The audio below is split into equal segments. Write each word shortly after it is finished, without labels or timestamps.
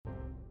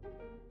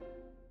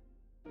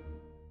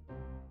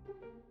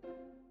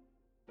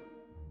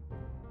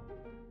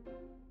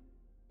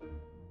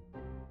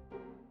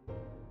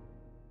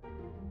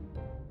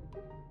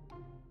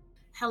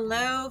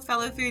Hello,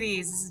 fellow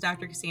foodies. This is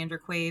Dr. Cassandra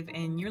Quave,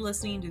 and you're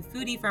listening to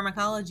Foodie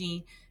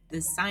Pharmacology, the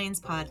science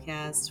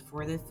podcast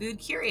for the food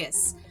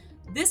curious.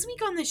 This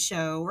week on the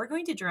show, we're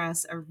going to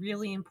address a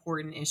really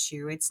important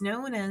issue. It's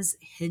known as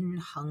hidden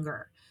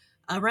hunger.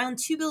 Around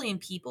 2 billion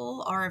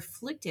people are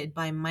afflicted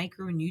by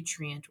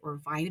micronutrient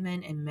or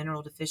vitamin and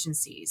mineral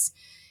deficiencies.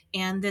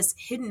 And this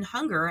hidden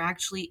hunger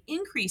actually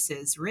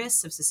increases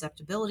risks of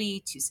susceptibility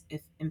to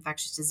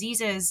infectious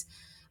diseases.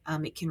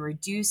 It can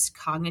reduce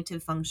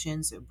cognitive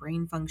function, so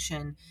brain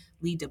function,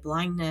 lead to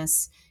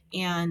blindness,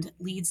 and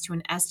leads to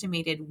an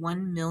estimated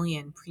 1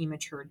 million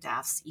premature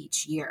deaths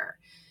each year.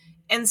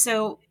 And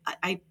so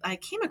I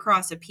came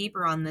across a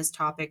paper on this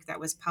topic that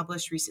was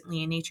published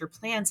recently in Nature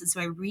Plants. And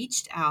so I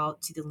reached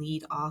out to the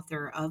lead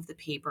author of the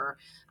paper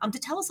to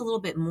tell us a little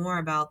bit more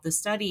about the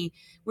study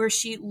where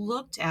she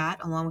looked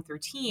at, along with her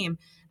team,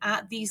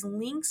 at these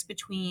links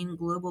between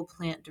global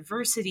plant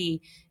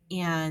diversity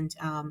and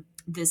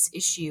this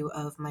issue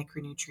of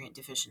micronutrient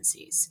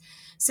deficiencies.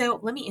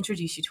 So let me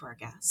introduce you to our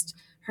guest.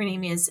 Her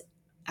name is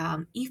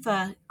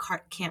Aoife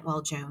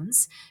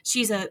Cantwell-Jones.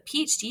 She's a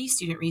PhD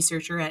student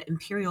researcher at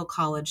Imperial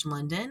College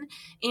London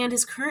and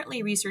is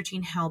currently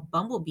researching how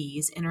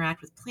bumblebees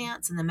interact with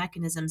plants and the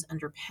mechanisms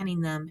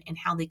underpinning them and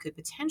how they could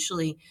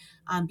potentially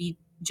be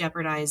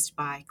jeopardized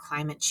by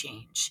climate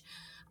change.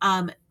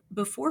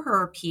 Before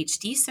her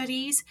PhD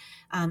studies,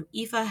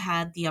 Aoife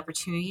had the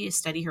opportunity to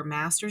study her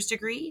master's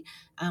degree,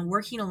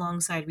 working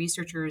alongside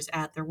researchers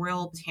at the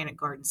Royal Botanic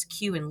Gardens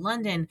Kew in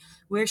London,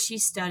 where she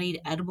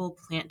studied edible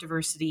plant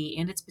diversity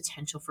and its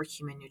potential for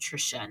human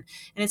nutrition.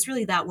 And it's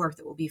really that work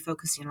that we'll be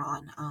focusing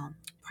on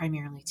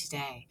primarily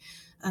today.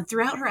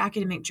 Throughout her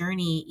academic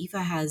journey,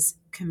 Aoife has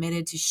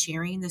committed to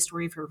sharing the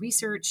story of her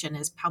research and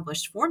has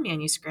published 4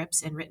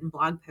 manuscripts and written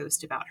blog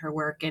posts about her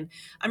work. And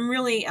I'm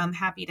really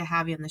happy to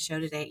have you on the show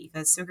today,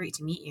 Aoife. It's so great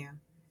to meet you.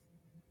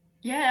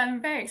 Yeah,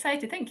 I'm very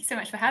excited. Thank you so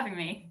much for having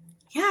me.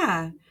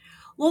 Yeah.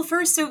 Well,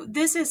 first, so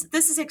this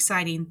is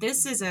exciting.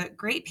 This is a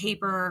great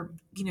paper,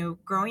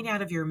 growing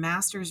out of your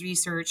master's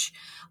research.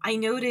 I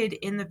noted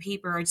in the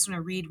paper, I just want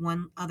to read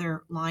one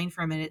other line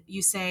from it.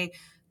 You say,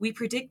 we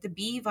predict the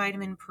B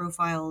vitamin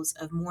profiles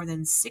of more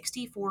than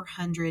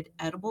 6,400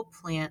 edible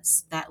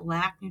plants that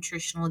lack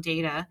nutritional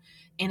data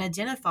and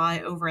identify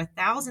over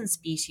 1,000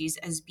 species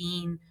as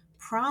being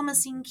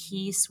promising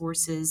key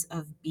sources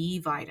of B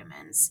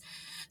vitamins.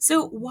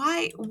 So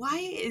why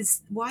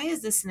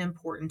is this an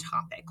important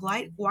topic?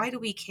 Why do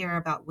we care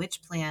about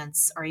which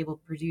plants are able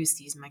to produce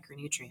these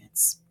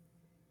micronutrients?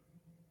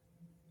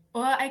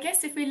 Well, I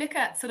guess if we look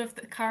at sort of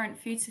the current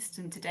food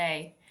system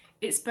today,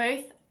 it's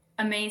both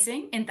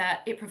amazing in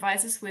that it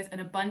provides us with an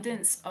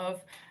abundance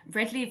of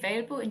readily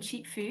available and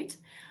cheap food,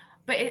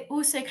 but it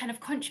also kind of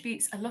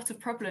contributes a lot of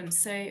problems.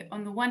 So,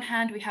 on the one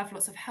hand, we have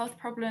lots of health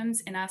problems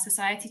in our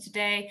society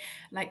today,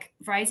 like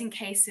rising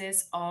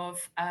cases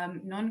of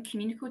non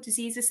communicable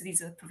diseases. So,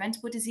 these are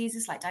preventable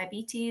diseases like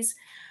diabetes.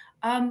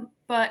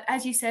 But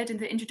as you said in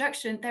the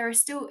introduction, there are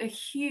still a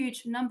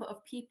huge number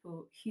of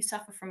people who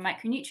suffer from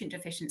micronutrient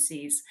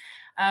deficiencies,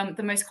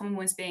 the most common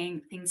ones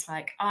being things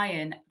like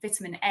iron,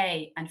 vitamin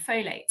A, and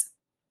folate.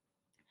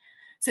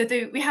 So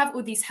we have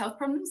all these health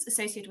problems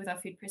associated with our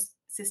food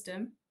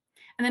system.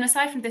 And then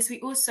aside from this, we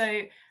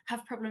also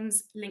have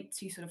problems linked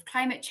to sort of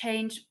climate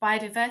change,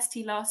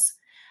 biodiversity loss,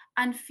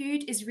 and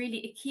food is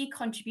really a key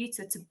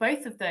contributor to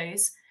both of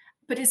those,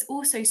 but is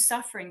also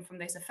suffering from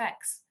those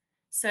effects.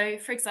 So,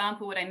 for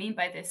example, what I mean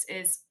by this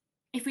is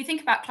if we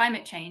think about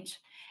climate change,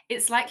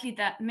 it's likely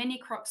that many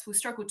crops will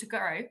struggle to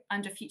grow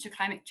under future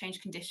climate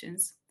change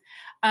conditions,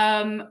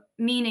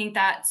 meaning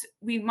that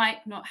we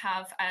might not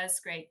have as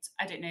great,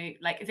 I don't know,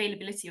 like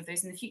availability of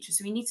those in the future.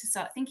 So we need to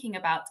start thinking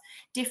about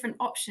different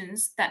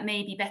options that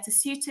may be better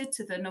suited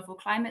to the novel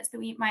climates that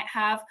we might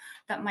have,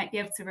 that might be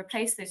able to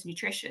replace those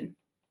nutrition.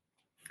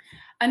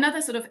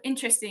 Another sort of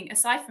interesting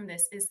aside from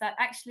this is that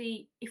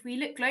actually, if we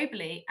look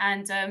globally,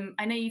 and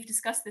I know you've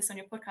discussed this on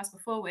your podcast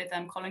before with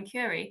Colin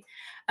Curie,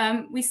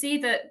 we see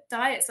that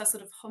diets are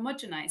sort of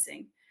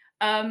homogenizing.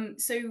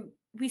 So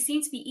we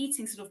seem to be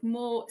eating sort of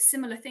more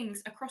similar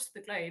things across the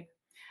globe,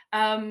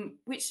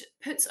 which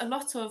puts a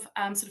lot of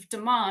sort of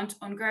demand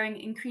on growing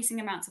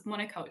increasing amounts of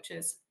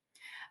monocultures,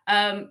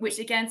 which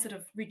again sort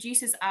of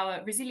reduces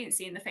our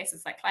resiliency in the face of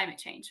like climate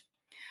change.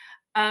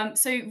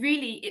 So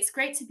really, it's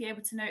great to be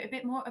able to know a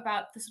bit more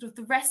about the sort of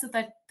the rest of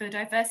the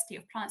diversity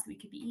of plants that we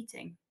could be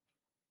eating.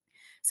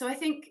 So I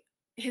think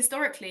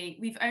historically,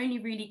 we've only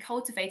really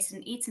cultivated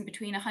and eaten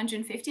between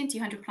 150 and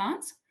 200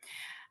 plants.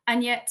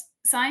 And yet,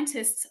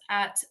 scientists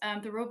at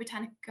the Royal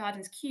Botanic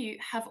Gardens Kew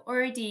have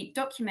already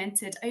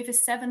documented over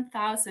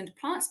 7,000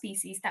 plant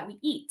species that we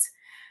eat.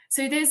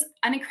 So there's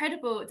an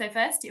incredible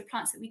diversity of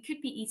plants that we could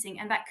be eating,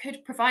 and that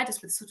could provide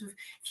us with sort of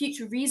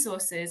future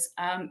resources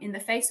in the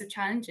face of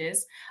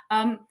challenges.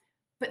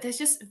 But there's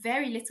just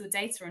very little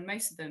data on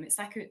most of them.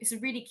 It's a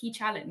really key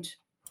challenge.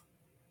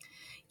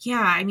 Yeah,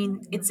 I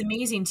mean, it's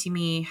amazing to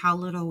me how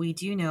little we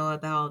do know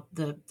about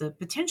the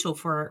potential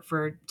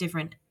for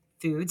different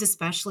foods,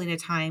 especially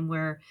at a time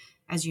where,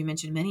 as you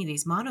mentioned, many of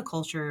these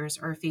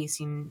monocultures are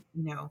facing,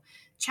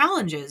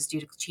 challenges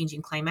due to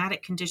changing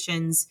climatic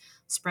conditions,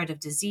 spread of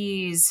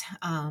disease,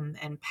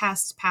 and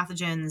pest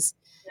pathogens.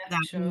 Yeah, That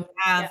for when you sure.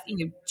 have,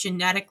 Yeah.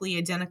 genetically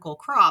identical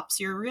crops,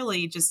 you're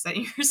really just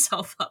setting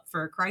yourself up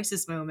for a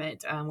crisis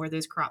moment, where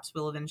those crops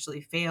will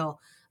eventually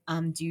fail,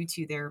 due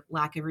to their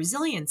lack of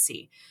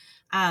resiliency.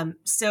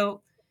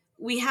 So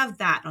we have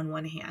that on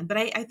one hand, but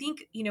I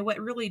think, what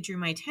really drew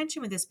my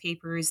attention with this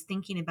paper is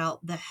thinking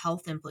about the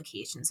health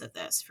implications of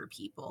this for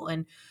people,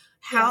 and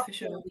Yeah, how for can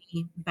sure.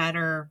 we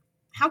better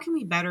how can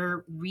we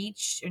better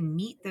reach and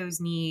meet those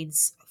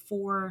needs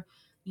for,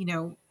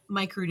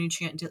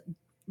 micronutrient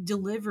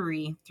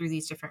delivery through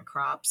these different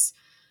crops.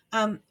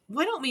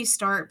 Why don't we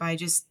start by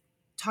just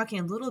talking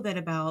a little bit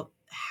about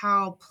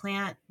how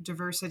plant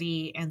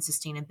diversity and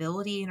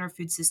sustainability in our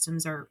food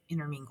systems are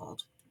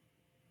intermingled?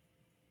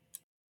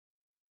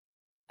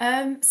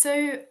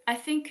 So I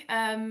think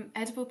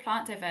edible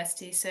plant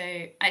diversity.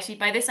 So actually,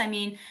 by this I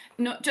mean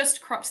not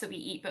just crops that we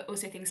eat, but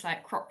also things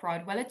like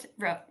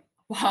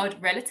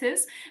wild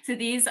relatives. So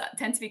these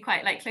tend to be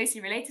quite like closely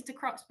related to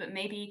crops, but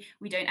maybe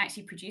we don't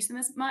actually produce them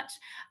as much.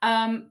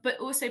 But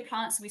also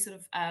plants we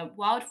sort of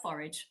wild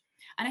forage.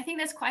 And I think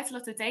there's quite a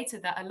lot of data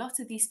that a lot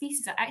of these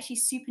species are actually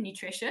super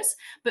nutritious,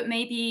 but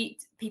maybe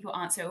people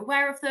aren't so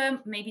aware of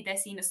them. Maybe they're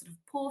seen as sort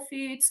of poor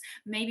foods.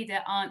 Maybe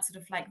there aren't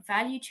sort of like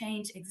value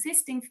chains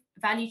existing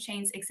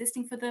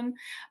for them.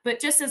 But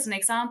just as an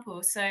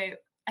example, so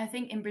I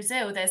think in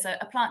Brazil there's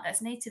a plant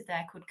that's native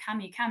there called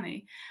camu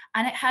camu,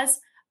 and it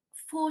has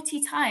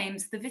 40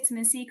 times the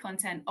vitamin C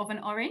content of an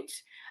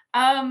orange.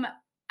 Um,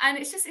 and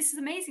it's just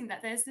amazing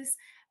that there's this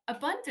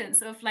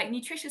abundance of like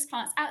nutritious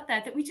plants out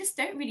there that we just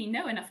don't really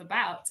know enough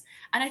about.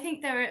 And I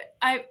think there are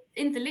I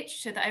in the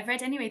literature that I've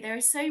read anyway, there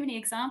are so many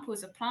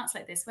examples of plants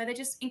like this where they're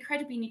just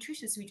incredibly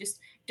nutritious. We just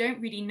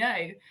don't really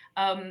know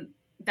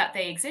that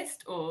they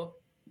exist or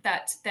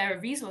that they're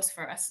a resource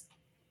for us.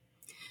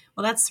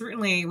 Well, that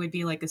certainly would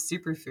be like a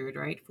superfood,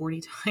 right?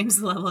 40 times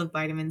the level of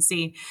vitamin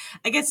C.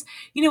 I guess,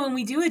 when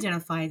we do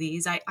identify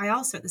these, I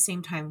also at the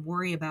same time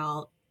worry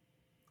about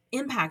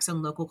impacts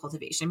on local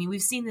cultivation. I mean,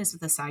 we've seen this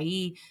with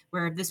acai,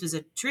 where this was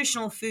a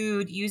traditional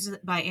food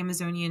used by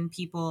Amazonian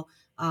people,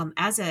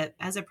 as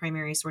a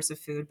primary source of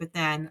food, but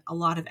then a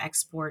lot of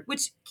export,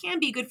 which can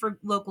be good for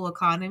local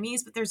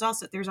economies, but there's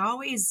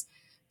always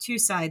two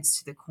sides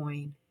to the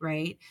coin,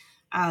 right?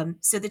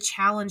 So the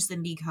challenge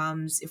then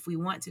becomes, if we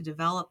want to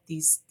develop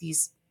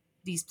these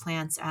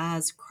plants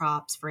as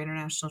crops for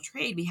international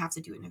trade, we have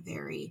to do it in a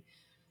very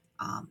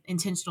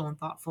intentional and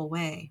thoughtful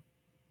way.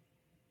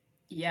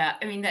 Yeah,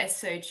 I mean, that is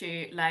so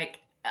true. Like,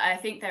 I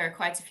think there are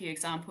quite a few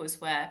examples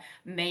where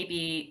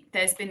maybe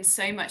there's been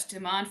so much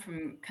demand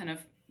from kind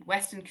of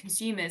Western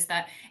consumers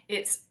that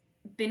it's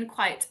been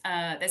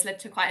there's led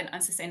to quite an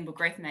unsustainable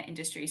growth in that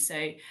industry. So,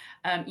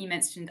 you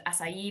mentioned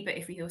acai, but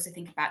if we also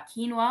think about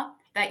quinoa,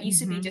 that used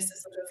to be just Hmm. a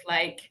sort of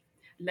like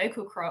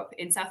local crop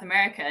in South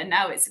America, and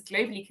now it's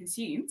globally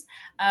consumed.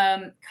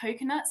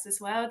 Coconuts as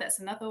well, that's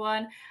another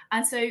one.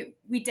 And so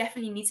we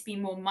definitely need to be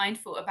more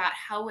mindful about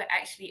how we're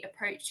actually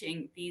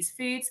approaching these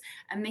foods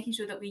and making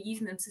sure that we're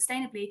using them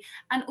sustainably,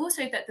 and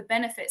also that the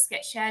benefits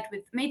get shared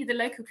with maybe the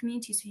local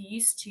communities who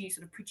used to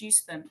sort of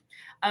produce them.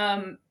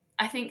 Um,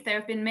 I think there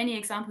have been many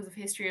examples of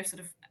history of sort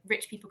of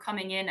rich people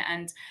coming in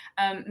and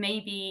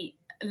maybe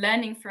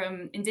learning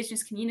from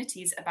indigenous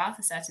communities about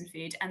a certain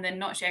food and then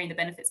not sharing the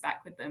benefits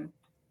back with them.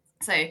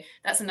 So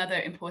that's another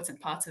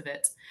important part of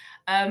it.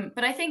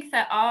 But I think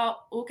there are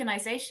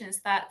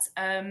organizations that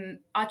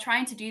are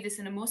trying to do this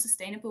in a more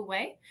sustainable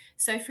way.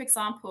 So, for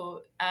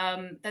example,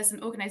 there's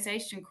an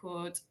organization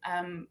called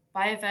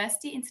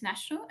Biodiversity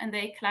International, and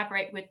they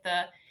collaborate with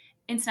the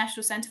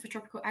International Center for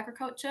Tropical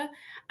Agriculture.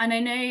 And I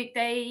know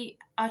they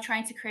are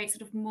trying to create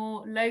sort of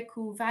more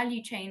local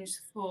value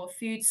chains for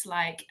foods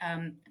like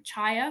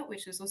chaya,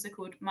 which is also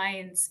called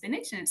Mayan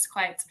spinach, and it's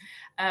quite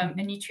a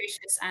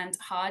nutritious and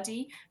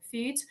hardy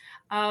food,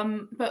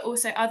 but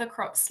also other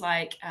crops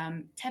like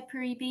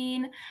tepary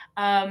bean,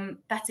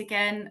 that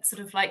again,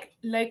 sort of like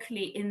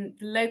locally in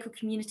the local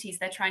communities,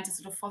 they're trying to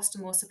sort of foster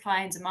more supply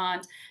and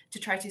demand to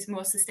try to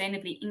more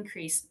sustainably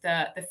increase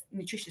the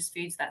nutritious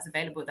foods that's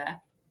available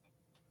there.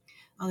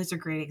 Oh, those are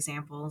great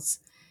examples.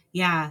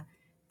 Yeah,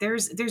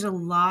 there's a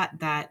lot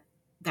that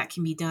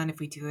can be done if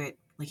we do it,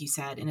 like you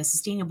said, in a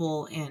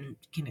sustainable and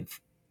kind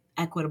of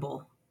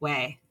equitable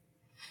way.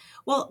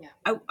 Well, Yeah.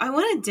 I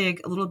want to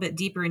dig a little bit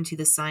deeper into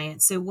the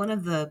science. So one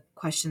of the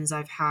questions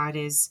I've had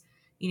is,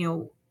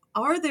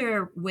 are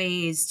there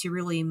ways to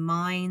really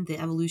mine the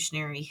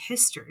evolutionary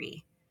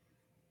history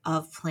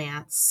of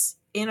plants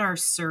in our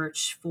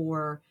search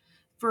for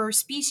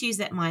species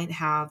that might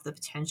have the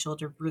potential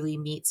to really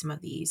meet some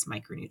of these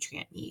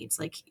micronutrient needs?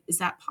 Like, is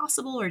that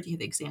possible, or do you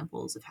have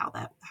examples of how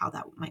that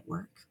might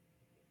work?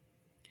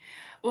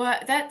 Well,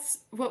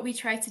 that's what we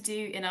try to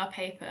do in our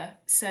paper.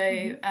 So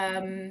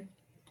Hmm.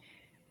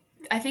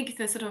 I think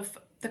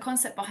the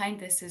concept behind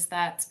this is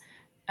that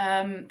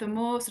the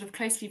more sort of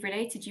closely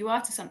related you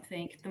are to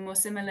something, the more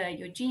similar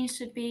your genes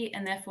should be,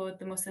 and therefore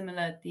the more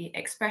similar the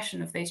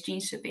expression of those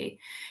genes should be.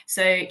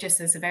 So, just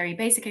as a very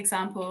basic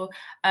example,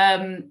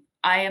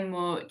 I am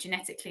more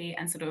genetically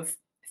and sort of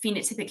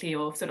phenotypically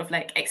or sort of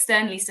like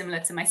externally similar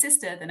to my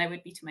sister than I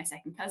would be to my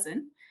second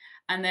cousin.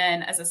 And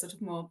then, as a sort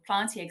of more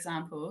planty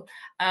example,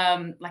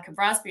 like a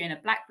raspberry and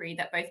a blackberry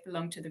that both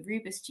belong to the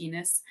rubus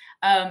genus,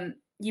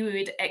 you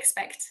would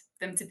expect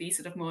them to be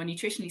sort of more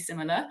nutritionally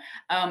similar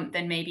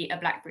than maybe a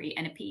blackberry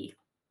and a pea.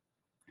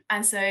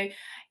 And so,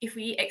 if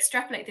we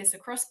extrapolate this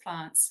across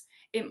plants,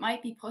 it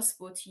might be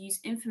possible to use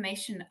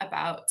information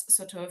about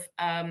sort of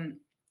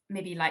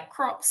maybe like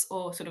crops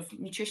or sort of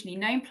nutritionally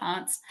known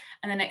plants,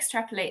 and then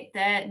extrapolate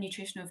their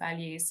nutritional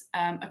values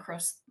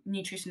across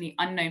nutritionally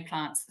unknown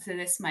plants. So,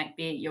 this might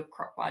be your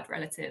crop wild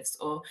relatives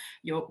or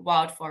your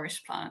wild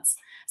forest plants.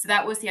 So,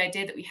 that was the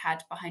idea that we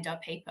had behind our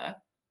paper.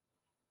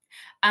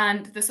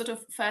 And the sort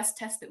of first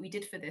test that we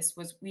did for this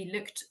was we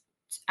looked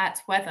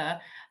at whether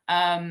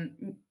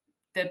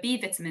the B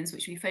vitamins,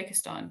 which we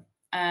focused on,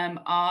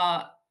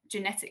 are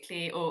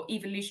genetically or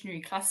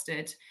evolutionary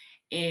clustered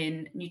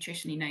in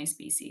nutritionally known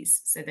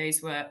species. So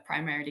those were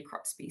primarily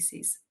crop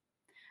species.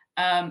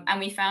 And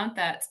we found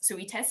that, so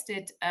we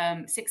tested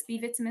 6 B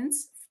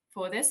vitamins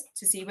for this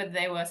to see whether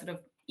they were sort of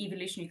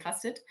evolutionary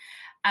clustered.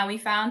 And we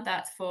found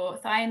that for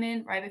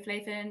thiamine,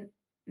 riboflavin,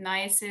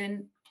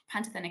 niacin,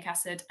 pantothenic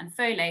acid, and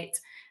folate,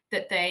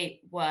 that they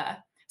were.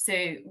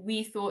 So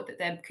we thought that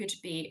there could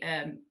be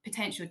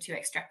potential to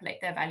extrapolate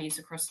their values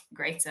across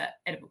greater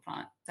edible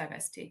plant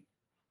diversity.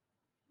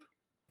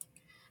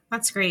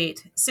 That's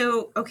great.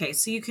 So, okay,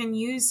 so you can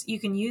use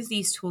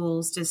these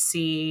tools to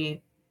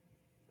see,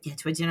 yeah,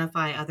 to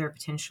identify other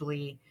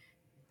potentially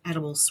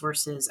edible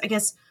sources. I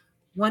guess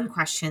one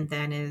question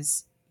then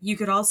is, you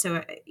could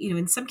also,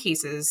 in some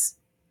cases,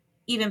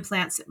 even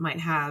plants that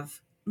might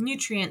have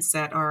nutrients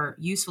that are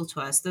useful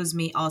to us, those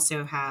may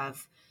also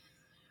have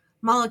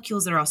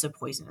molecules that are also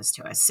poisonous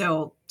to us.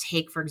 So,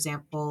 take for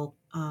example,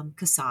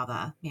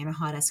 cassava,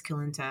 Manihot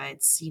esculenta.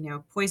 It's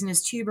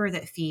poisonous tuber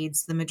that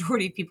feeds the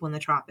majority of people in the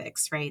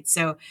tropics, right?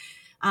 So,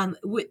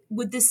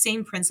 would this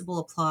same principle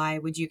apply?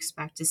 Would you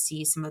expect to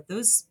see some of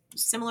those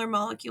similar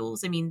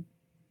molecules? I mean,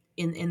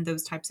 in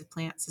those types of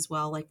plants as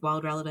well, like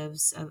wild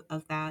relatives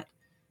of that?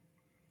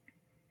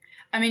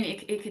 I mean,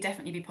 it could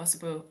definitely be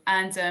possible.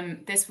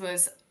 And this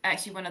was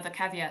actually one of the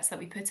caveats that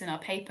we put in our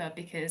paper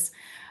because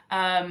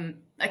I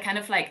kind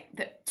of like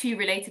the two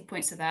related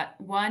points to that.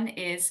 One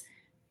is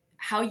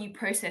how you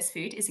process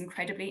food is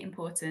incredibly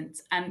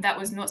important. And that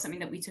was not something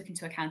that we took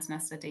into account in our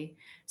study.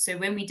 So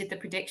when we did the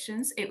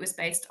predictions, it was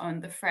based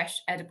on the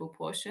fresh edible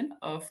portion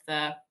of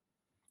the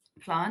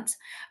plant.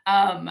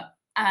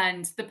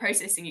 And the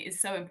processing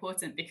is so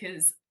important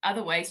because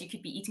otherwise you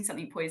could be eating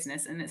something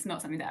poisonous, and it's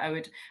not something that I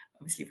would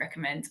obviously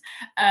recommend.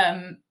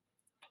 Um,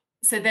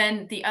 so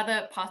then the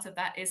other part of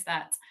that is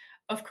that,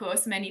 of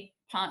course, many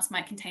plants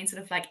might contain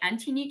sort of like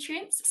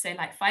anti-nutrients, so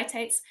like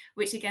phytates,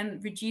 which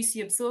again reduce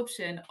the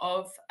absorption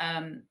of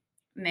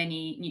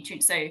many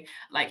nutrients. So,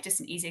 like just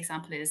an easy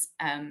example is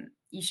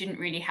you shouldn't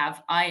really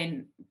have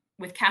iron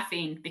with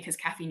caffeine because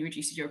caffeine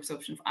reduces your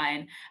absorption of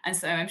iron. And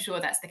so I'm sure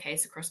that's the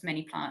case across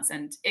many plants.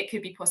 And it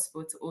could be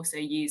possible to also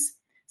use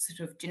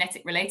sort of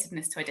genetic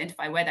relatedness to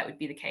identify where that would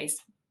be the case,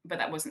 but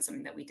that wasn't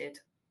something that we did.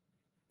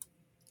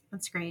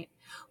 That's great.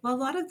 Well, a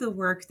lot of the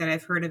work that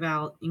I've heard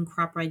about in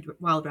crop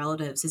wild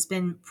relatives has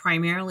been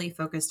primarily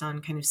focused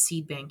on kind of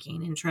seed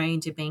banking and trying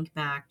to bank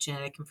back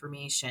genetic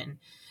information.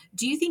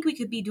 Do you think we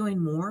could be doing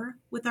more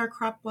with our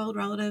crop wild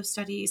relative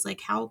studies?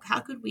 Like, how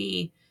could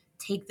we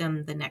take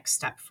them the next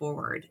step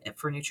forward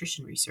for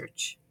nutrition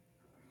research?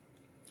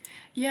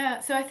 Yeah,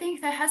 so I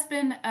think there has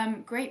been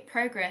great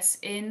progress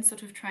in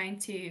sort of trying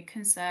to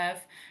conserve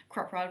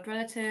crop wild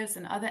relatives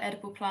and other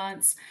edible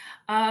plants.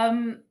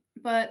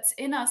 But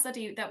in our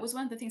study, that was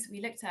one of the things that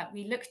we looked at.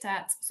 We looked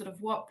at sort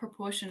of what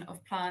proportion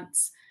of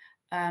plants,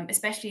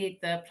 especially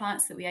the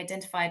plants that we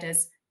identified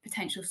as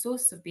potential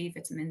sources of B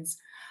vitamins,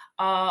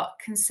 are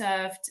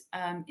conserved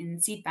in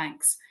seed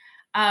banks.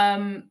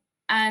 Um,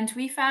 and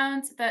we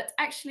found that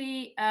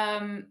actually,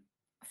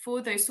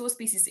 for those source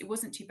species, it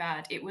wasn't too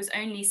bad. It was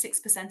only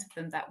 6% of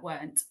them that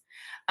weren't.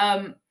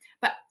 Um,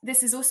 but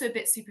this is also a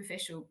bit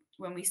superficial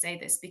when we say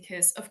this,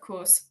 because, of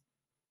course,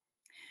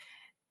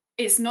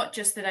 it's not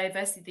just the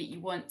diversity that you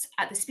want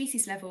at the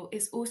species level,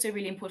 it's also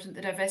really important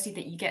the diversity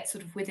that you get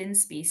sort of within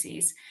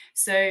species.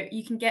 So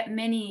you can get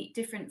many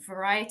different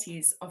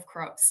varieties of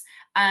crops.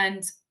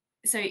 And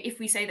so if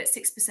we say that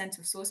 6%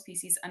 of source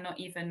species are not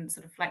even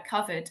sort of like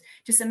covered,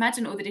 just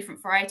imagine all the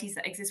different varieties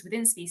that exist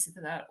within species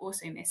that are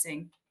also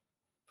missing.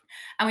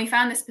 And we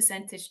found this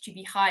percentage to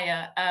be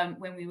higher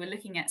when we were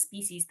looking at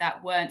species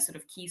that weren't sort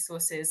of key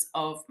sources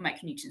of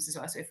micronutrients as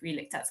well. So if we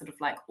looked at sort of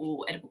like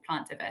all edible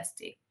plant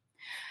diversity.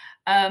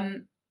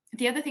 Um,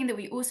 the other thing that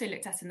we also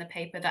looked at in the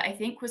paper that I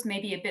think was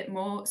maybe a bit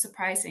more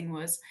surprising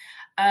was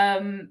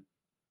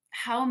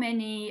how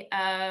many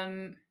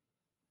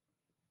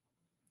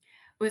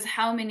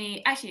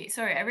actually,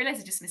 sorry, I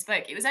realized I just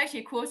misspoke. It was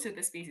actually a quarter of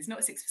the species, not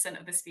 6%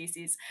 of the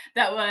species,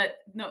 that were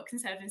not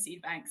conserved in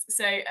seed banks.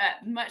 So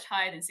much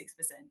higher than 6%.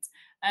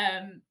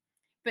 Um,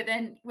 But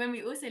then when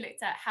we also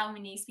looked at how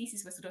many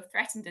species were sort of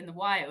threatened in the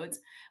wild,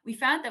 we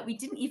found that we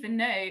didn't even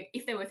know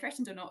if they were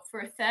threatened or not for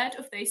a third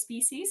of those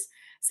species.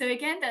 So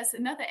again, that's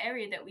another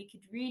area that we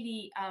could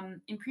really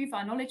improve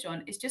our knowledge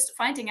on, is just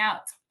finding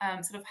out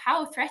sort of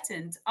how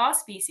threatened are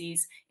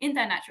species in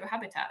their natural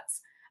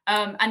habitats.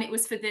 And it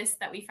was for this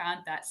that we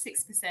found that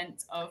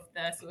 6% of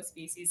the source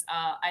species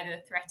are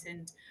either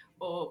threatened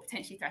or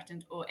potentially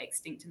threatened or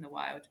extinct in the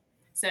wild.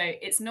 So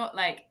it's not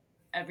like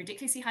a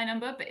ridiculously high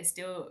number, but it's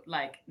still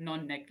like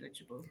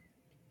non-negligible.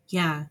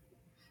 Yeah.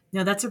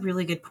 No, that's a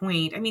really good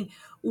point. I mean,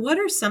 what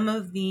are some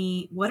of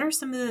the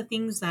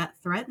things that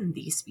threaten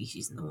these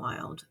species in the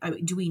wild?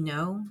 Do we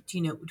know?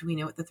 Do we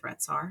know what the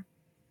threats are?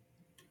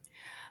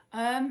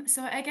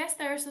 So I guess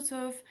there are sort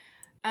of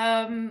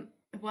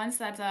ones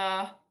that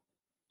are,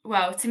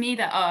 well, to me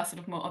that are sort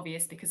of more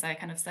obvious because I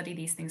kind of study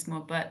these things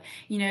more. But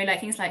like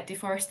things like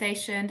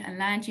deforestation and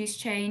land use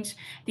change,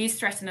 these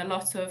threaten a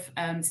lot of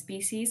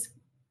species.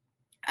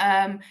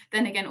 Then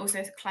again,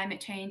 also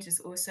climate change is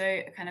also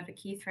a kind of a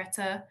key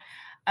threater.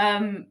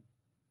 Um,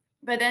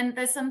 But then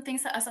there's some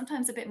things that are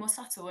sometimes a bit more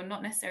subtle and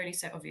not necessarily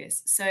so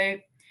obvious. So,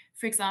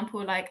 for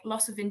example, like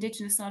loss of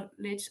indigenous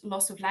knowledge,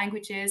 loss of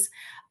languages.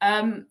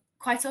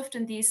 Quite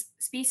often, these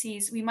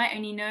species, we might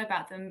only know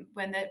about them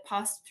when they're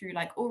passed through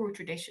like oral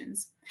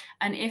traditions.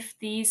 And if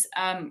these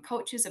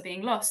cultures are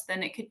being lost,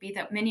 then it could be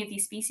that many of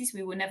these species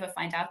we will never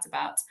find out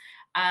about.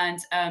 And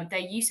their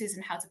uses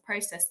and how to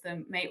process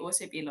them may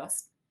also be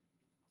lost.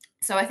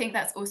 So I think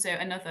that's also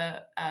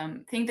another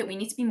thing that we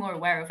need to be more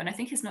aware of, and I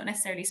think it's not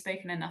necessarily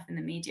spoken enough in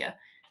the media.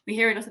 We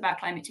hear a lot about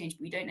climate change,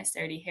 but we don't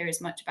necessarily hear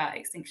as much about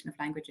extinction of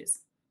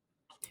languages.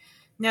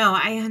 No,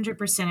 I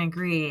 100%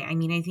 agree. I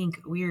mean, I think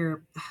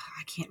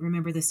I can't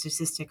remember the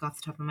statistic off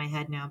the top of my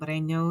head now, but I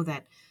know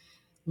that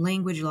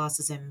language loss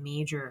is a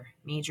major,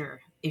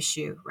 major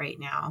issue right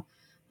now.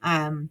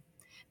 Um,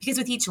 because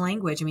with each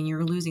language, I mean,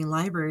 you're losing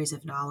libraries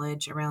of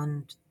knowledge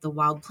around the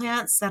wild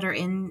plants that are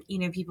in,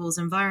 people's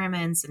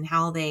environments and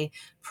how they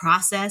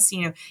process,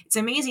 it's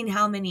amazing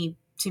how many,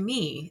 to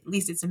me, at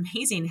least it's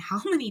amazing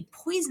how many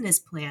poisonous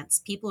plants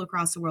people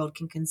across the world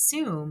can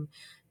consume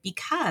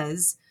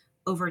because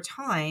over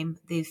time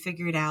they've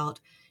figured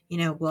out,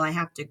 well, I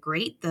have to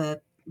grate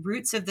the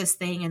roots of this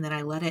thing and then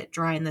I let it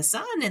dry in the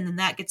sun and then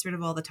that gets rid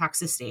of all the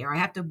toxicity, or I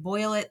have to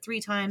boil it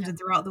 3 times Yeah. and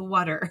throw out the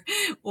water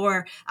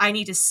or I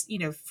need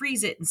to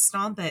freeze it and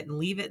stomp it and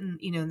leave it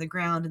in the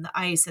ground and the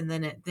ice and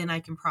then I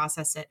can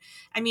process it.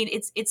 I mean,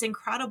 it's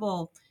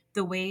incredible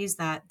the ways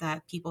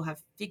that people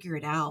have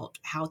figured out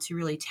how to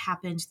really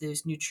tap into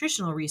those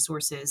nutritional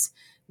resources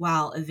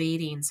while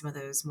evading some of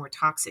those more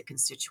toxic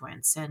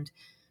constituents. And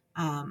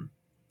um,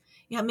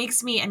 yeah, it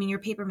makes me, I mean, your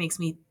paper makes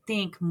me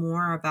think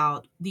more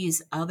about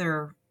these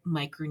other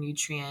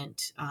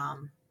micronutrient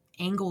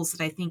angles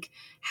that I think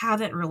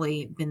haven't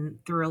really been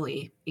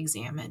thoroughly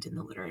examined in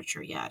the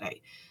literature yet.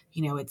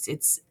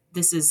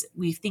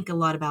 We think a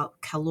lot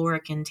about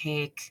caloric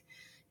intake,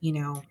 you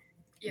know,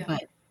 Yeah.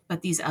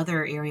 but these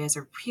other areas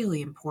are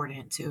really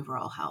important to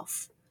overall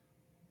health.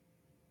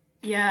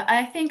 Yeah,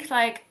 I think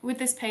like with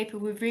this paper,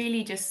 we're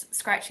really just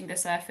scratching the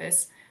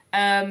surface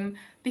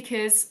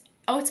because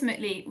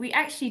ultimately we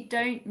actually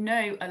don't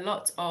know a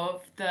lot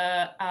of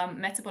the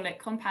metabolic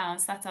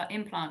compounds that are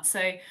in plants.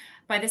 So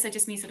by this, I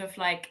just mean sort of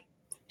like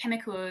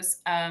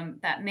chemicals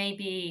that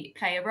maybe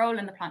play a role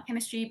in the plant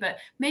chemistry, but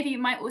maybe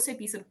might also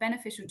be sort of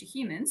beneficial to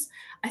humans.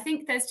 I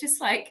think there's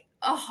just like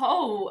a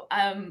whole,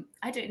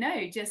 I don't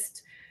know,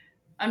 just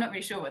I'm not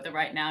really sure what the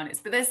right noun is,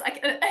 but there's like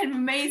an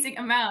amazing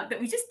amount that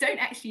we just don't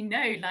actually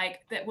know,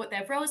 like that what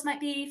their roles might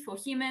be for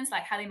humans,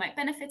 like how they might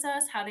benefit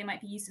us, how they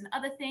might be used in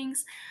other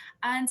things,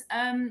 and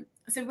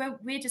so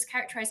we're just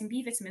characterizing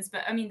B vitamins,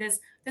 but I mean, there's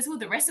all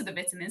the rest of the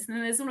vitamins, and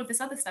then there's all of this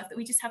other stuff that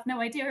we just have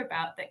no idea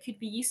about that could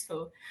be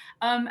useful,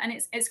 and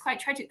it's quite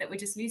tragic that we're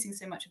just losing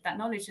so much of that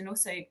knowledge, and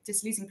also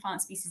just losing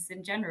plant species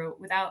in general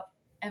without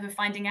ever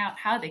finding out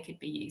how they could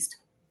be used.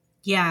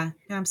 Yeah,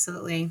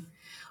 absolutely.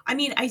 I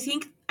mean, I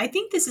think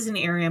this is an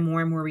area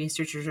more and more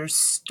researchers are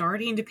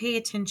starting to pay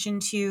attention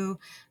to.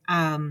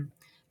 Um,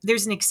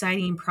 there's an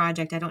exciting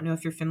project. I don't know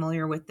if you're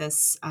familiar with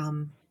this.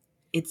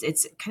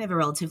 It's kind of a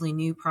relatively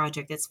new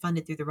project that's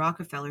funded through the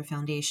Rockefeller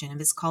Foundation,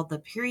 and it's called the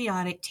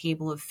Periodic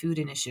Table of Food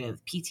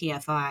Initiative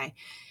 (PTFI).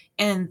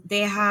 And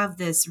they have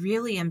this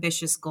really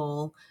ambitious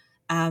goal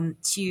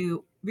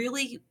to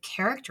really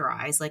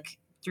characterize, like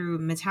through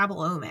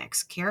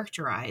metabolomics,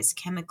 characterize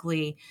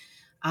chemically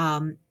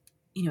um,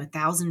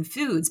 1,000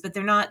 foods, but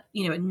they're not,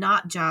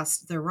 not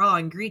just the raw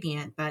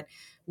ingredient, but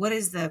what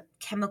is the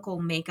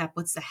chemical makeup?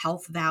 What's the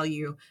health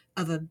value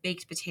of a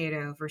baked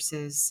potato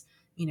versus,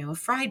 a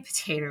fried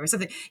potato or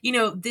something,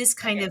 this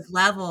kind Okay. of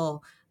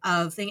level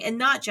of thing, and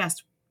not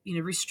just,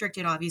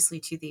 restricted obviously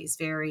to these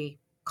very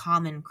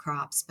common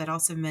crops, but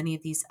also many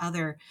of these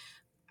other,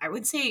 I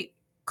would say,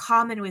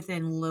 common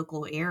within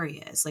local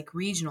areas, like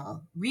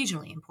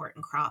regionally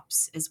important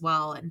crops as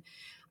well. And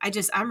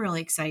I'm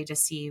really excited to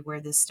see where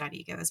this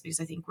study goes because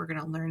I think we're going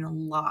to learn a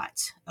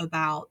lot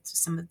about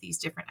some of these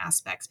different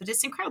aspects. But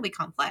it's incredibly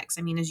complex.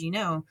 I mean, as you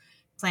know,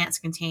 plants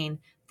contain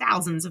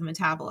thousands of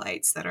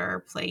metabolites that are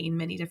playing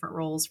many different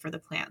roles for the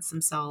plants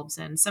themselves.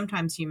 And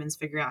sometimes humans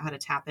figure out how to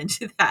tap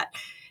into that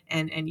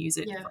and use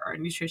it Yeah. for our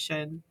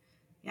nutrition.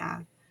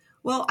 Yeah.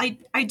 Well,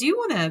 I do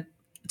want to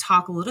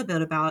talk a little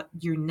bit about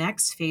your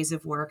next phase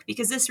of work,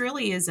 because this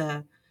really is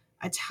a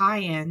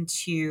tie-in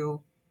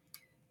to,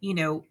 you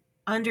know,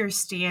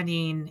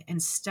 understanding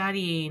and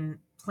studying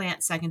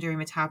plant secondary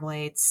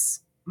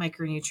metabolites,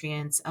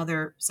 micronutrients,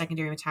 other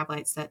secondary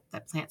metabolites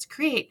that plants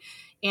create,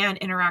 and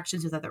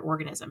interactions with other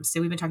organisms. So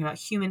we've been talking about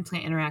human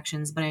plant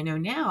interactions, but I know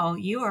now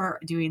you are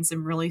doing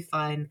some really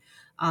fun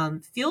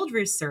field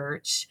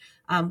research.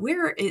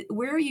 Where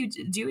are you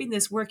doing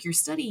this work? You're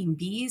studying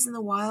bees in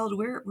the wild.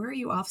 Where are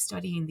you off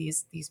studying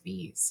these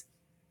bees?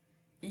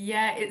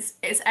 Yeah,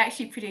 it's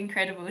actually pretty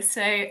incredible.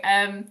 So,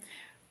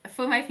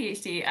 for my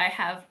PhD, I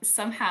have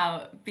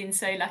somehow been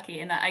so lucky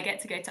in that I get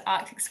to go to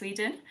Arctic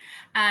Sweden,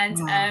 and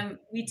Wow.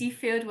 we do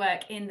field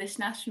work in this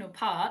national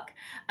park.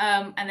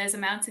 And there's a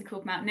mountain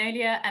called Mount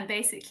Nolia, and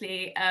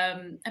basically,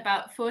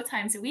 about 4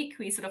 times a week,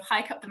 we sort of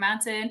hike up the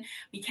mountain,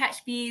 we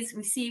catch bees,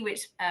 we see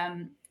which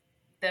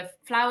the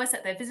flowers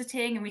that they're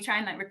visiting, and we try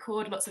and like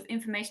record lots of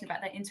information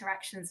about their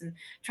interactions and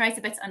try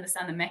to better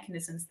understand the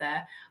mechanisms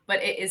there.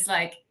 But it is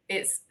like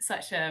it's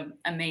such an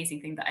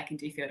amazing thing that I can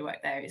do field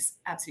work there. It's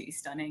absolutely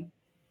stunning.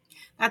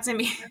 That's I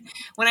mean,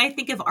 when I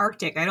think of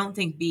Arctic, I don't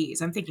think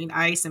bees. I'm thinking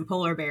ice and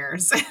polar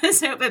bears.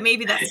 So, but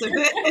maybe that's so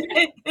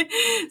good.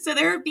 So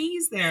there are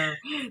bees there.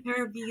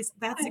 There are bees.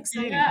 That's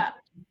exciting. Yeah.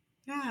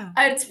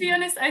 Yeah. To be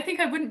honest, I think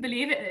I wouldn't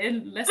believe it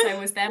unless I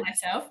was there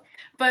myself.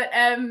 But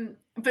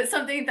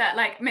something that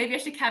like maybe I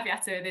should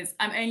caveat it is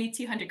I'm only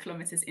 200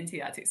 kilometers into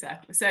the Arctic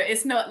Circle, so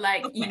it's not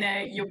like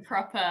Okay. your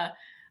proper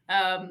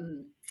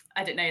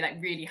I don't know, like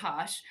really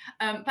harsh.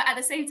 But at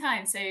the same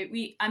time, so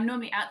we I'm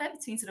normally out there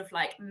between sort of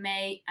like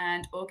May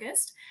and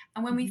August,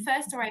 and when we Mhm.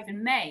 first arrive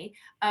in May,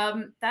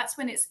 that's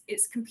when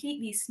it's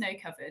completely snow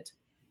covered.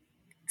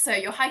 So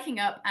you're hiking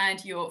up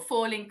and you're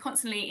falling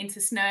constantly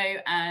into snow,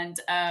 and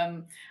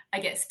I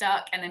get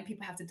stuck, and then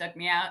people have to dig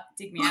me out,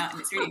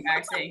 and it's really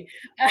embarrassing.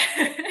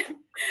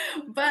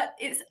 But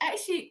it's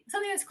actually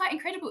something that's quite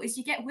incredible is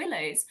you get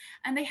willows,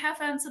 and they have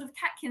sort of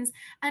catkins,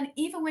 and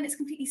even when it's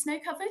completely snow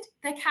covered,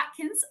 their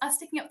catkins are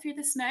sticking up through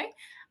the snow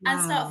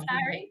and start Wow.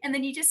 flowering, and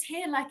then you just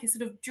hear like a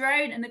sort of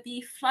drone, and the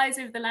bee flies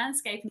over the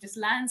landscape and just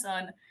lands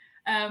on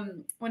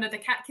one of the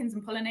catkins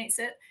and pollinates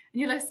it,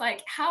 and you're just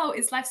like, how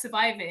is life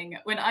surviving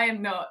when I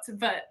am not?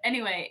 But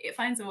anyway, it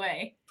finds a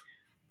way.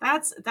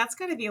 That's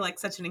got to be like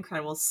such an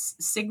incredible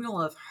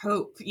signal of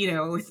hope,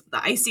 with the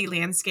icy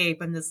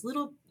landscape and this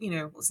little,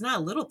 it's not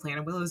a little plant.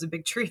 A willow is a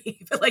big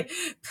tree, but like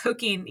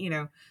poking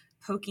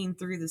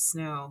through the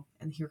snow,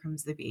 and here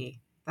comes the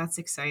bee. That's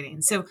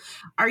exciting. So,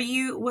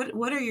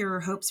 what are your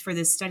hopes for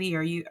this study?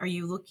 Are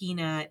you looking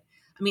at?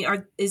 I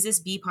mean, is this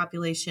bee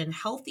population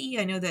healthy?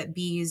 I know that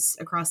bees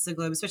across the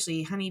globe,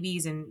 especially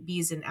honeybees and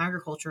bees in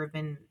agriculture, have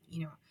been,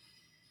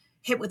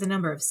 hit with a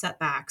number of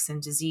setbacks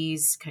and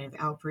disease kind of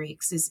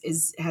outbreaks.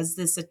 Is has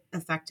this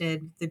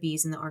affected the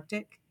bees in the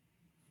Arctic?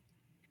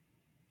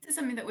 This is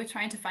something that we're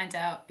trying to find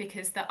out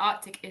because the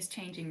Arctic is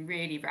changing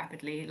really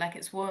rapidly. Like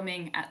it's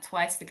warming at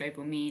twice the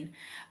global mean.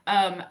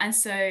 And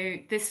so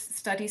this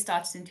study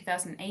started in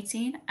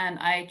 2018, and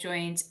I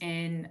joined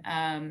in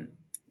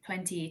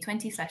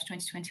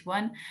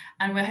 2020/2021.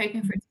 And we're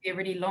hoping for it to be a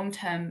really long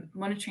term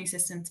monitoring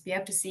system to be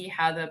able to see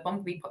how the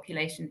bumblebee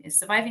population is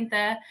surviving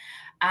there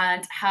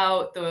and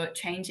how the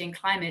changing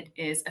climate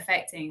is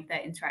affecting their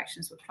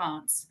interactions with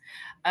plants.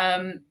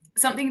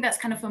 Something that's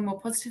kind of a more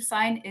positive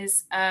sign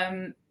is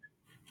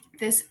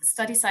this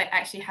study site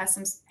actually has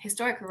some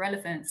historical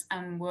relevance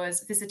and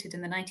was visited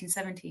in the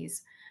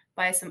 1970s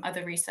by some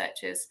other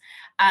researchers.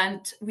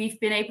 And we've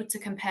been able to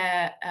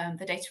compare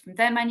the data from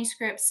their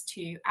manuscripts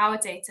to our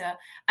data.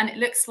 And it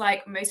looks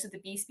like most of the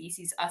bee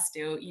species are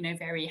still,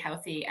 very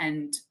healthy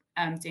and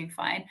doing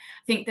fine.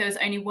 I think there was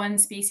only one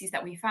species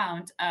that we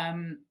found.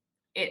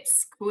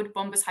 It's called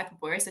Bombus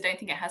hyperboreus. I don't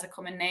think it has a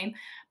common name,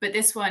 but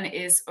this one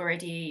is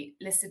already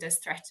listed as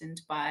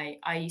threatened by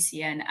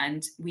IUCN,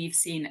 and we've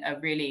seen a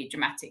really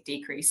dramatic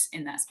decrease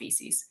in that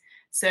species.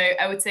 So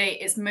I would say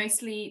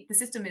the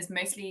system is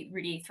mostly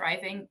really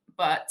thriving,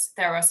 but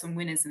there are some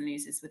winners and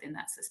losers within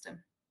that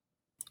system.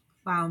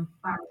 Wow,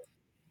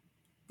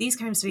 these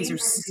kind of studies are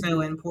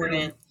so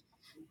important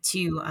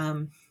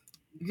to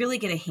really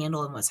get a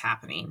handle on what's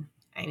happening.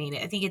 I mean,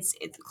 I think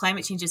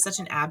climate change is such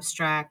an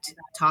abstract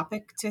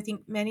topic to I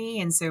think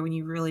many, and so when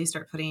you really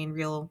start putting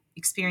real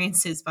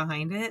experiences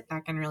behind it,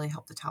 that can really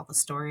help to tell the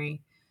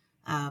story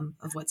of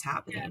what's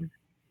happening.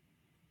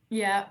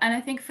 Yeah, and I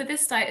think for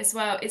this site as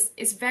well,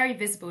 it's very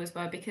visible as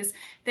well because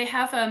they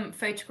have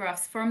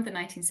photographs from the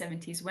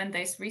 1970s when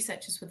those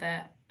researchers were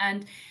there,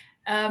 and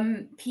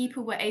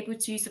people were able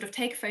to sort of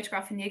take a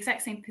photograph in the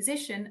exact same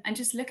position and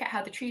just look at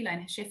how the tree line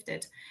has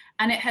shifted,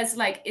 and it has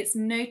like it's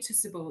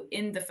noticeable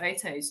in the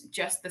photos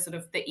just the sort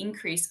of the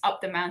increase up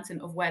the mountain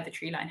of where the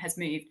tree line has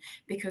moved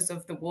because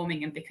of the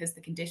warming and because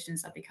the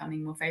conditions are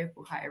becoming more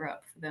favorable higher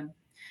up for them.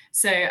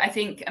 So I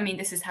think, I mean,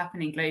 this is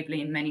happening globally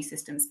in many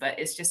systems, but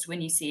it's just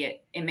when you see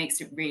it, it makes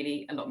it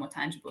really a lot more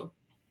tangible.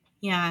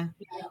 Yeah.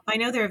 I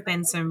know there have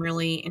been some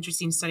really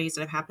interesting studies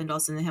that have happened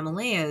also in the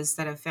Himalayas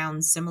that have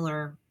found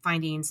similar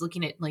findings,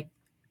 looking at like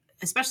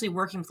especially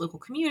working with local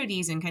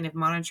communities and kind of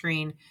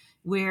monitoring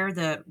where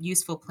the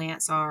useful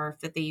plants are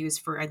that they use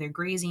for either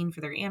grazing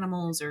for their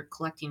animals or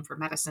collecting for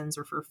medicines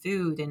or for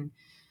food. And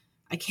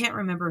I can't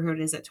remember who it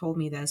is that told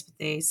me this, but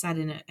they said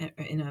in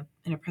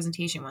a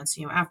presentation once,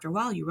 after a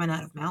while you run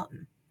out of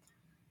mountain,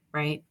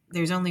 right?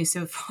 There's only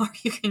so far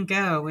you can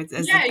go with,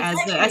 as Yeah, the as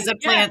the as exactly.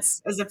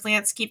 the Yeah.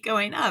 plants keep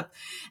going up.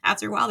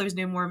 After a while, there's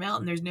no more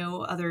mountain. There's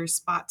no other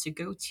spot to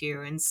go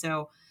to, and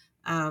so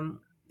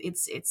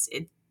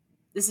it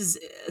this is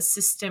a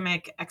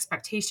systemic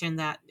expectation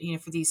that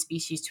for these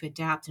species to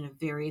adapt in a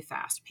very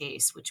fast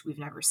pace, which we've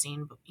never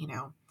seen,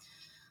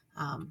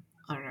 on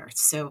Earth.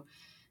 So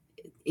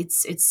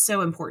it's so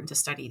important to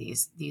study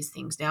these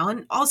things now,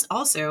 and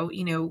also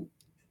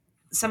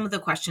some of the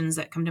questions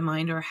that come to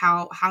mind are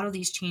how do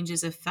these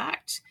changes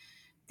affect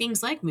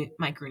things like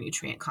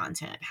micronutrient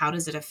content? How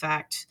does it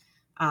affect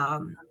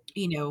um,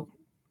 you know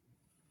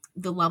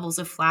the levels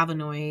of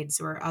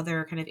flavonoids or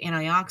other kind of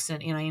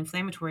antioxidant,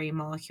 anti-inflammatory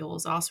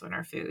molecules also in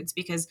our foods?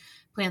 Because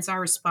plants are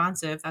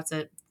responsive.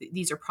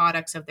 These are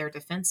products of their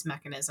defense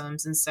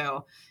mechanisms, and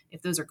so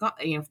if those are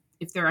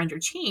if they're under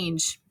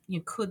change,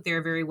 could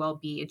there very well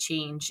be a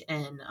change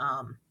in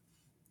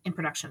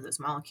production of those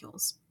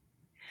molecules?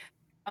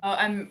 Oh,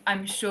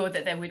 I'm sure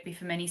that there would be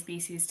for many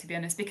species, to be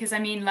honest, because I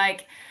mean,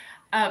 like,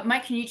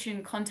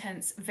 micronutrient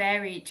contents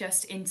vary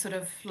just in sort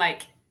of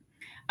like,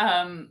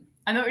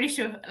 I'm not really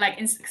sure, like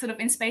in sort of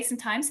in space and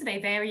time. So they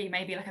vary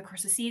maybe like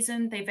across a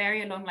season. They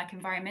vary along like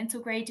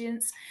environmental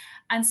gradients,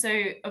 and so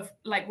of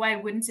like why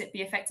wouldn't it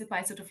be affected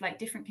by sort of like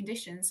different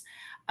conditions?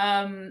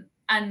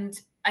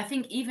 And I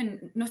think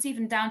even not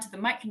even down to the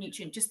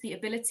micronutrient, just the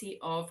ability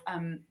of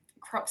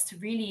crops to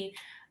really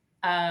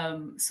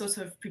sort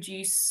of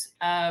produce.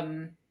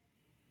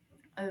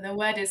 The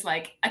word is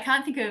like, I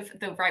can't think of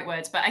the right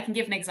words, but I can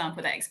give an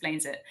example that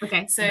explains it.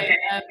 Okay. So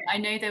I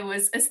know there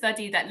was a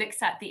study that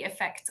looked at the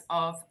effect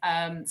of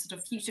sort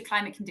of future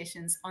climate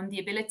conditions on the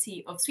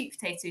ability of sweet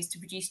potatoes to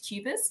produce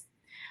tubers.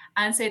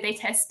 And so they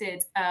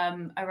tested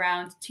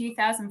around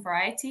 2,000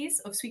 varieties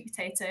of sweet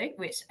potato,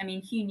 which, I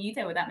mean, who knew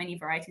there were that many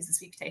varieties of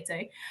sweet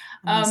potato?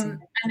 Amazing.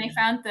 And they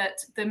found that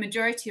the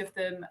majority of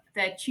them,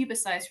 their tuber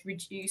size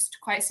reduced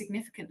quite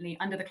significantly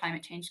under the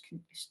climate change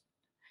conditions.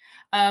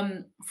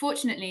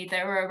 Fortunately,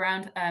 there were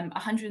around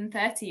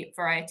 130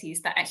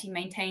 varieties that actually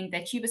maintained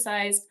their tuber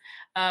size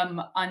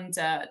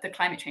under the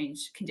climate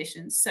change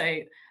conditions. So,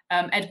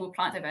 edible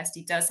plant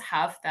diversity does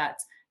have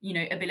that,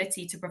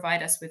 ability to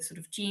provide us with sort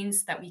of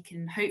genes that we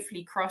can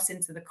hopefully cross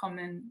into the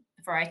common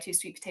variety of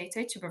sweet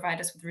potato to provide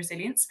us with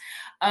resilience.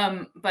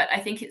 But I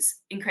think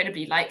it's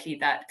incredibly likely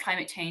that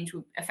climate change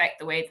will affect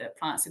the way that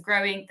plants are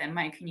growing, their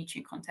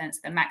micronutrient contents,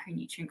 their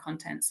macronutrient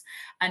contents,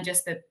 and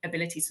just the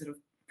ability to sort of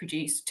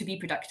produce to be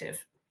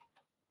productive.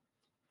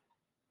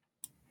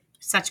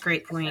 Such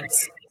great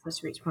points.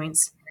 Such great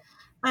points.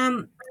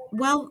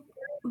 Well,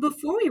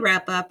 before we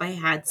wrap up, I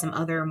had some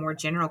other more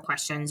general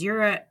questions.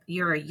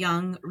 You're a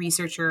young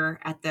researcher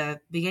at the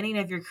beginning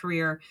of your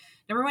career.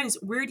 Number one is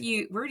where do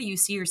you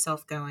see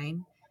yourself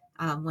going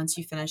once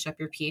you finish up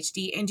your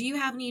PhD? And do you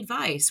have any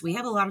advice? We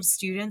have a lot of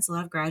students, a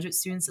lot of graduate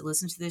students that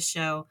listen to this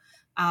show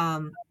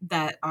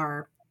that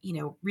are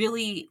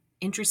really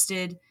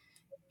interested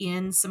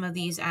in some of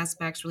these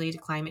aspects related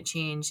to climate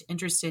change,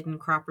 interested in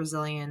crop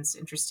resilience,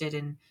 interested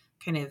in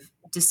kind of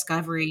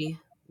discovery,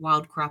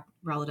 wild crop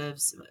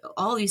relatives,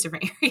 all these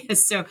different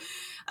areas. So,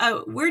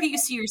 where do you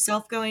see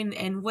yourself going,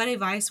 and what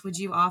advice would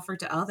you offer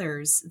to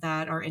others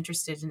that are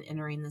interested in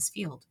entering this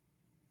field?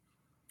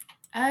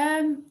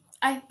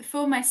 I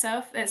for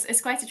myself,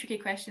 it's quite a tricky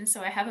question.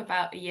 So I have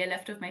about a year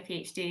left of my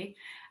PhD,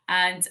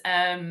 and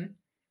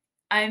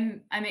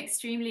I'm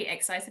extremely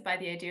excited by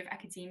the idea of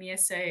academia.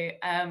 So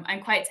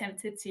I'm quite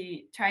tempted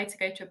to try to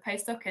go to a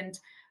postdoc and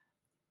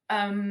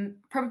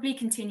probably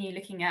continue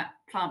looking at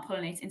plant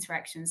pollinate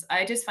interactions.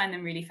 I just find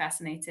them really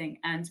fascinating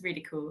and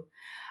really cool.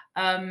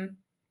 Um,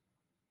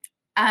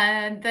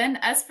 and then,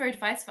 as for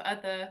advice for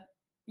other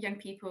young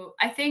people,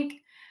 I think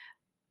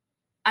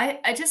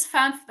I just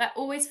found that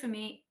always for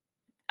me,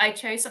 I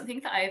chose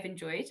something that I have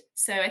enjoyed.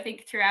 So I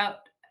think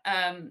throughout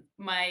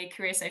my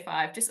career so far,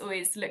 I've just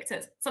always looked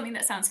at something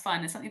that sounds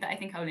fun and something that I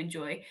think I will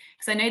enjoy.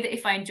 Because I know that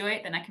if I enjoy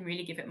it, then I can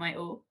really give it my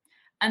all.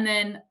 And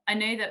then I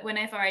know that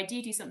whenever I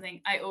do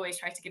something, I always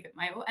try to give it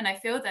my all. And I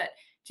feel that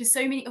just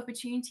so many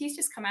opportunities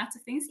just come out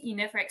of things that you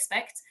never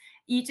expect.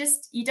 You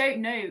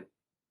don't know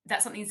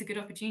that something's a good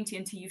opportunity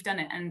until you've done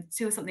it and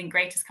until something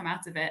great has come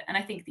out of it. And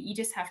I think that you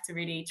just have to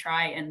really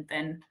try and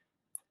then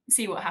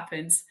see what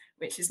happens,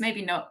 which is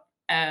maybe not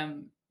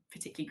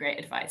particularly great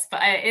advice,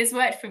 but it's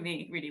worked for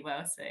me really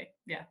well. So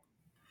yeah.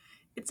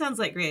 It sounds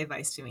like great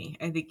advice to me.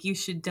 I think you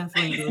should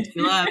definitely do what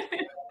you love.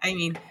 I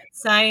mean,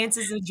 science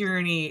is a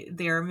journey.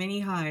 There are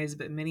many highs,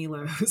 but many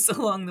lows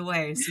along the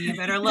way. So you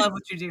better love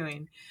what you're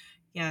doing.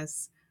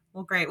 Yes.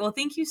 Well, great. Well,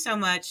 thank you so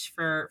much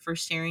for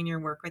sharing your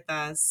work with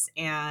us,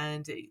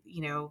 and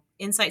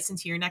insights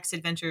into your next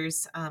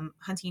adventures,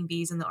 hunting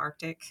bees in the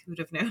Arctic. Who'd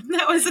have known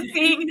that was a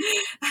thing?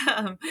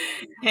 um,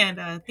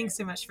 and thanks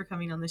so much for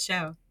coming on the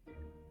show.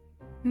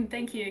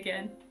 Thank you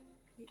again.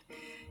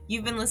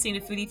 You've been listening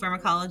to Foodie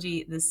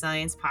Pharmacology, the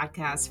science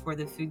podcast for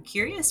the food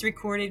curious,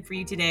 recorded for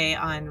you today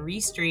on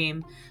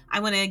Restream. I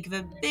want to give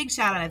a big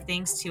shout out of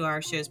thanks to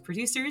our show's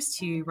producers,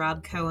 to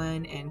Rob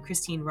Cohen and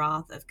Christine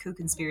Roth of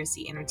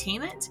Co-Conspiracy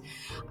Entertainment.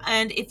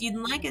 And if you'd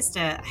like us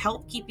to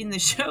help keeping the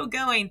show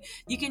going,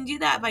 you can do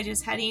that by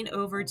just heading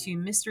over to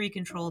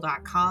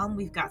mysterycontrol.com.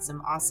 We've got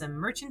some awesome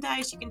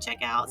merchandise you can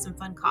check out, some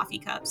fun coffee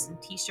cups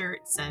and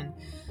t-shirts and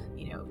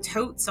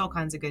totes, all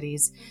kinds of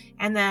goodies.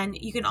 And then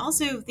you can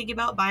also think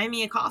about buying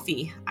me a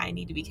coffee. I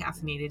need to be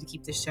caffeinated to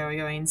keep the show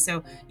going.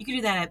 So you can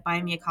do that at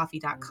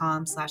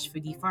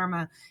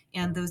buymeacoffee.com/foodiepharma.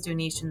 And those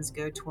donations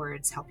go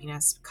towards helping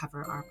us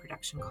cover our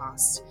production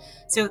costs.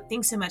 So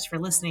thanks so much for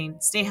listening.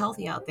 Stay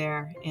healthy out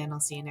there, and I'll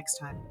see you next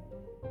time.